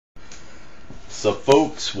So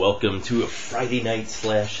folks, welcome to a Friday night /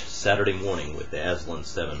 Saturday morning with the Aslan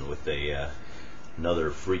 7 with another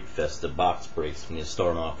Freak Fest of box breaks. We're going to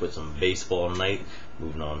start off with some baseball tonight,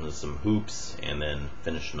 moving on to some hoops, and then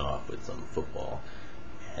finishing off with some football.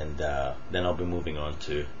 And then I'll be moving on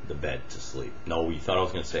to the bed to sleep. No, you thought I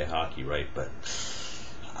was going to say hockey, right? But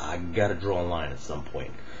I got to draw a line at some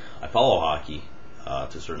point. I follow hockey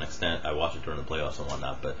to a certain extent. I watch it during the playoffs and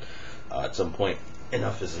whatnot, but at some point,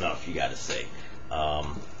 enough is enough, you got to say.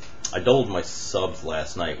 I doubled my subs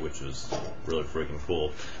last night, which was really freaking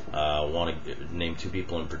cool. I want to name two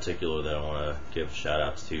people in particular that I want to give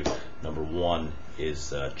shout-outs to. Number one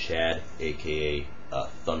is Chad, a.k.a.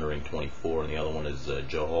 Thundering24, and the other one is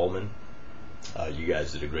Joe Hallman. You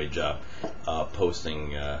guys did a great job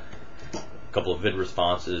posting a couple of vid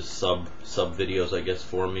responses, sub videos, I guess,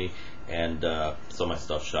 for me, and some of my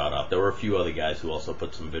stuff shot up. There were a few other guys who also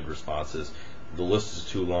put some vid responses. The list is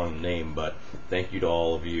too long to name, but thank you to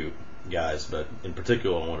all of you guys. But in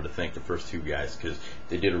particular, I wanted to thank the first two guys because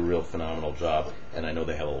they did a real phenomenal job, and I know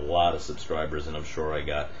they have a lot of subscribers, and I'm sure I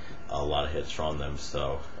got a lot of hits from them.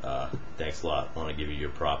 So thanks a lot. I want to give you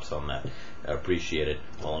your props on that. I appreciate it.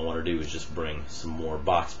 All I want to do is just bring some more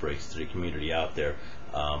box breaks to the community out there.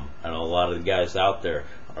 I know a lot of the guys out there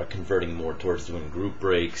are converting more towards doing group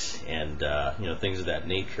breaks and things of that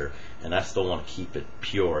nature, and I still want to keep it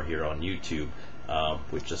pure here on YouTube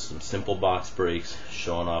with just some simple box breaks,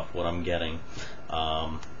 showing off what I'm getting,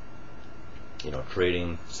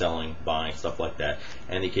 trading, selling, buying, stuff like that,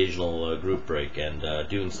 and the occasional group break, and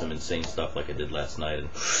doing some insane stuff like I did last night. And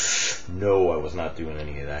no, I was not doing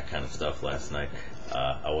any of that kind of stuff last night.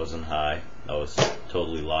 I wasn't high. I was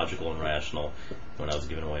totally logical and rational when I was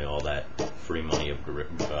giving away all that free money of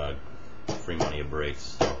breaks.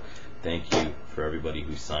 So thank you for everybody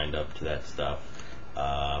who signed up to that stuff.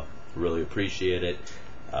 Really appreciate it.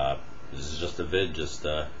 This is just a vid, just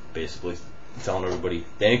basically telling everybody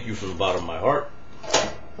thank you from the bottom of my heart.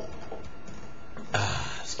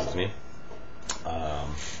 Excuse me.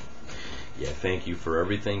 Thank you for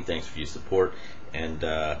everything. Thanks for your support, and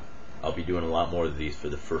I'll be doing a lot more of these for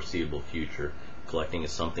the foreseeable future. Collecting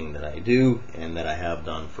is something that I do and that I have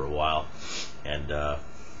done for a while, and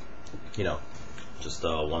just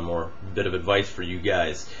one more bit of advice for you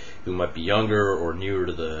guys who might be younger or newer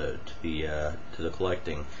to the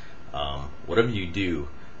collecting. Whatever you do,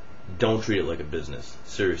 don't treat it like a business.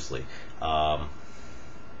 Seriously,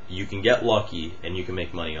 you can get lucky and you can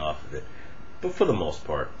make money off of it, but for the most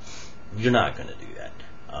part, you're not going to do that.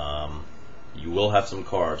 You will have some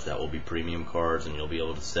cards that will be premium cards, and you'll be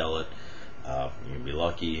able to sell it. You'll be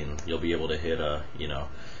lucky, and you'll be able to hit a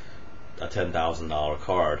 $10,000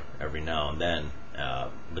 card every now and then.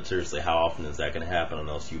 But seriously, how often is that going to happen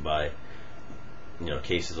unless you buy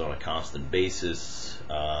cases on a constant basis?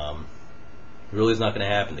 Really, it's not going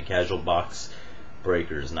to happen. The casual box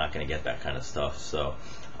breaker is not going to get that kind of stuff. So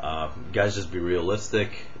guys, just be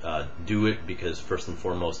realistic. Do it because first and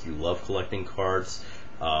foremost, you love collecting cards.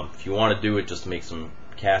 If you want to do it just to make some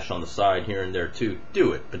cash on the side here and there too,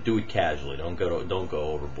 do it, but do it casually. Don't go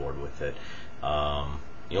overboard with it.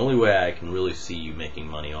 The only way I can really see you making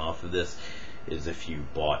money off of this is if you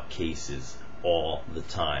bought cases all the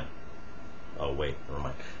time. Oh wait, never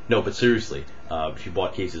mind. No, but seriously, if you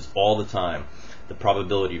bought cases all the time, the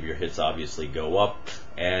probability of your hits obviously go up,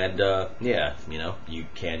 and you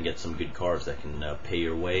can get some good cards that can pay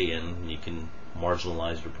your way, and you can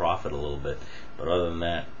marginalize your profit a little bit. But other than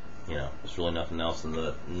that, there's really nothing else. And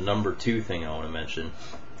the number two thing I want to mention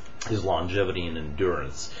is longevity and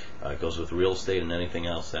endurance. It goes with real estate and anything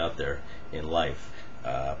else out there in life.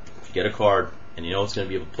 If you get a card and you know it's going to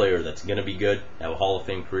be a player that's going to be good, have a Hall of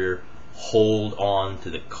Fame career, hold on to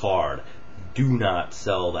the card. Do not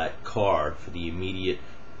sell that card for the immediate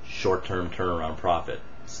short-term turnaround profit.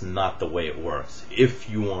 It's not the way it works if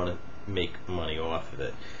you want to make money off of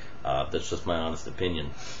it. That's just my honest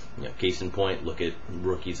opinion. Case in point, look at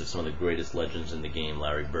rookies of some of the greatest legends in the game: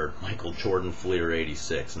 Larry Bird, Michael Jordan, Fleer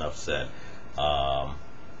 86, enough said.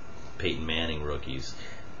 Peyton Manning rookies,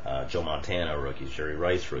 Joe Montana rookies, Jerry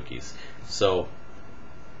Rice rookies. So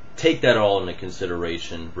take that all into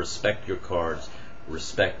consideration. Respect your cards.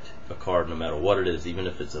 Respect a card no matter what it is, even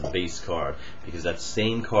if it's a base card, because that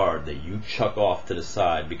same card that you chuck off to the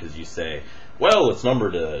side because you say, well, it's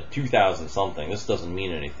numbered to 2,000 something, this doesn't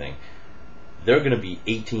mean anything. There are going to be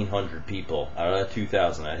 1,800 people out of that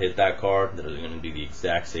 2,000 that hit that card that are going to do the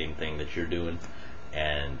exact same thing that you're doing,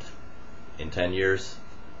 and in 10 years,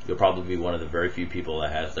 you'll probably be one of the very few people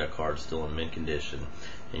that has that card still in mint condition,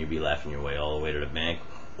 and you'll be laughing your way all the way to the bank,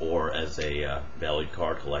 or as a valued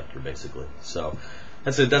card collector, basically. So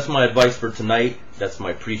That's it. That's my advice for tonight. That's my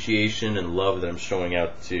appreciation and love that I'm showing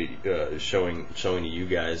out to showing to you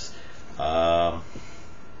guys. I'm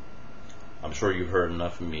sure you've heard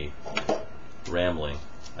enough of me rambling.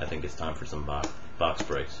 I think it's time for some box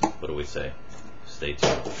breaks. What do we say? Stay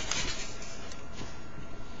tuned.